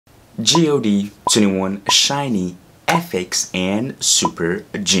God, 21, Shinee, FX, and Super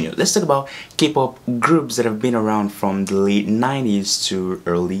Junior. Let's talk about K-pop groups that have been around from the late 90s to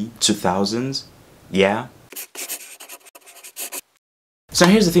early 2000s. Yeah. So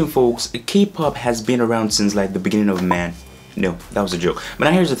here's the thing, folks. K-pop has been around since like the beginning of man. No, that was a joke. But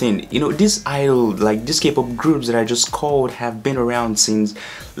now here's the thing, this idol, like these K-pop groups that I just called have been around since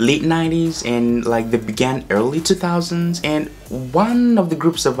late 90s and like they began early 2000s, and one of the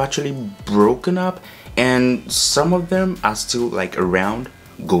groups have actually broken up and some of them are still like around,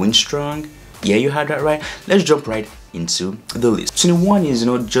 going strong. Yeah, you heard that right. Let's jump right into the list. 21 is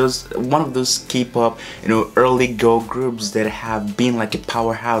just one of those K-pop early girl groups that have been like a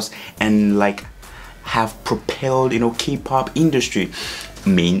powerhouse and like have propelled K-pop industry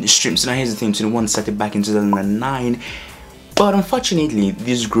mainstream. So now here's the thing, 21 started back in 2009, but unfortunately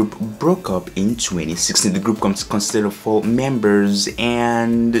this group broke up in 2016. The group consisted of 4 members,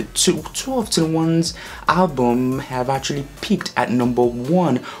 and two of 21's album have actually peaked at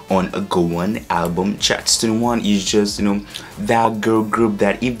 #1 on a Go1 album charts. 21 is just that girl group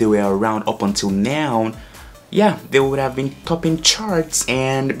that if they were around up until now, yeah, they would have been topping charts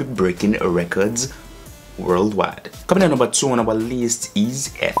and be breaking records worldwide. Coming at #2 on our list is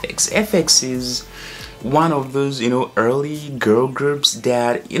FX. FX is one of those early girl groups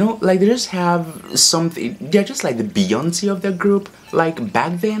that like they just have something. They're just like the Beyonce of their group, like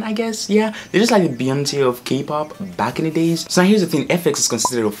back then, I guess. Yeah, they're just like the Beyonce of K-pop back in the days. So now here's the thing, FX is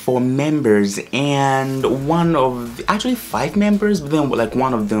consisted of 4 members and actually 5 members, but then like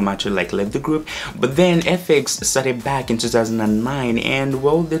one of them actually like left the group. But then FX started back in 2009, and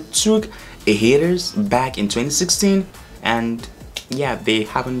well, they took a hiatus back in 2016, and yeah, they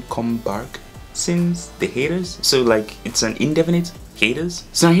haven't come back since the hiatus. So like it's an indefinite hiatus.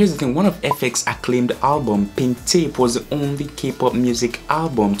 So now here's the thing, one of FX's acclaimed album, Pink Tape, was the only K-pop music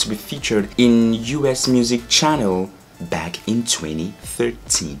album to be featured in US Music Channel back in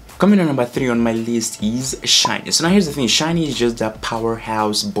 2013. Coming in at #3 on my list is Shinee. So now here's the thing, Shinee is just that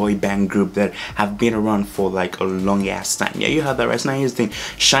powerhouse boy band group that have been around for like a long ass time. Yeah, you heard that right. So now here's the thing,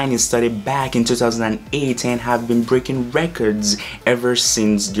 Shinee started back in 2008 and have been breaking records ever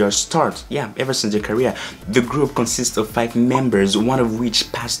since their start. Yeah, ever since their career. The group consists of 5 members, one of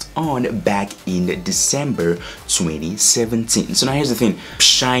which passed on back in December 2017. So now here's the thing,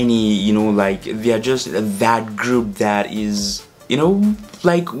 Shinee, like they are just that group that is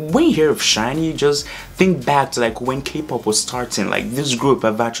like when you hear of Shinee, just think back to like when K-pop was starting. Like this group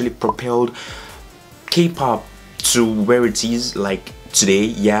have actually propelled K-pop to where it is like today.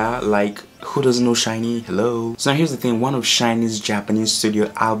 Yeah, like who doesn't know Shinee? Hello. So now here's the thing, one of Shinee's Japanese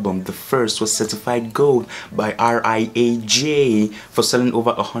studio album, the first, was certified gold by RIAJ for selling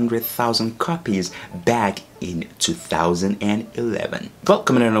over 100,000 copies back in 2011. Well,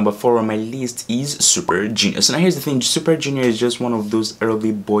 coming in at #4 on my list is Super Junior. So now here's the thing, Super Junior is just one of those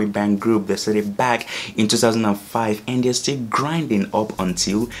early boy band group that started back in 2005 and they're still grinding up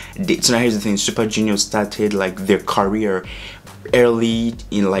until date. So now here's the thing, Super Junior started like their career early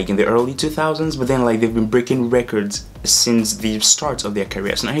in the early 2000s, but then like they've been breaking records since the start of their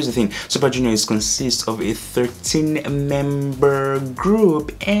career. So now here's the thing, Super Junior consists of a 13-member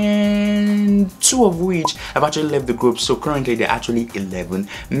group, and 2 of which have actually left the group. So currently there are actually 11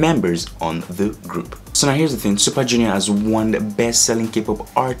 members on the group. So now here's the thing, Super Junior has won the best-selling K-pop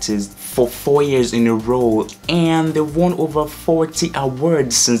artist for 4 years in a row, and they've won over 40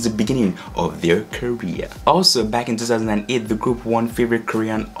 awards since the beginning of their career. Also, back in 2008, the group won Favorite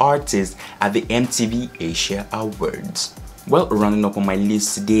Korean Artist at the MTV Asia Awards. Well, rounding up on my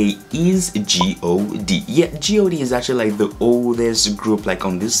list today is God. Yeah, God is actually like the oldest group like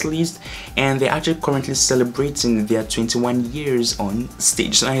on this list, and they're actually currently celebrating their 21 years on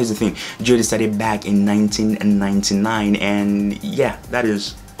stage. So now here's the thing, God started back in 1999, and yeah, that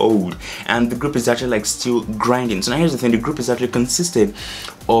is old, and the group is actually like still grinding. So now here's the thing, the group is actually consisted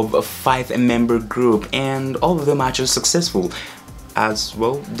of a 5-member group, and all of them are actually successful as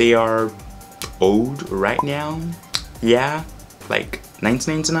well. They are old right now. Yeah, like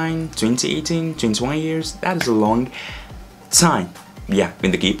 1999, 2018, 21 years, that is a long time, yeah,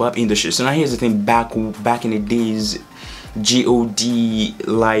 in the K-pop industry. So now here's the thing, back in the days, God,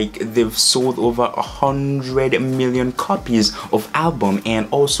 like they've sold over 100 million copies of album and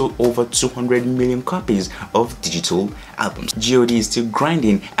also over 200 million copies of digital albums. God is still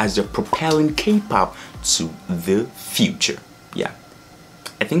grinding as they're propelling K-pop to the future. Yeah,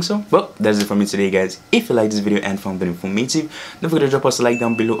 I think so. Well, that's it for me today, guys. If you like this video and found it informative, don't forget to drop us a like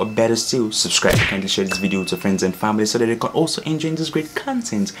down below, or better still, subscribe and kindly share this video with your friends and family so that they can also enjoy this great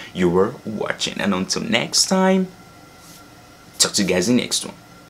content you were watching. And until next time, talk to you guys in the next one.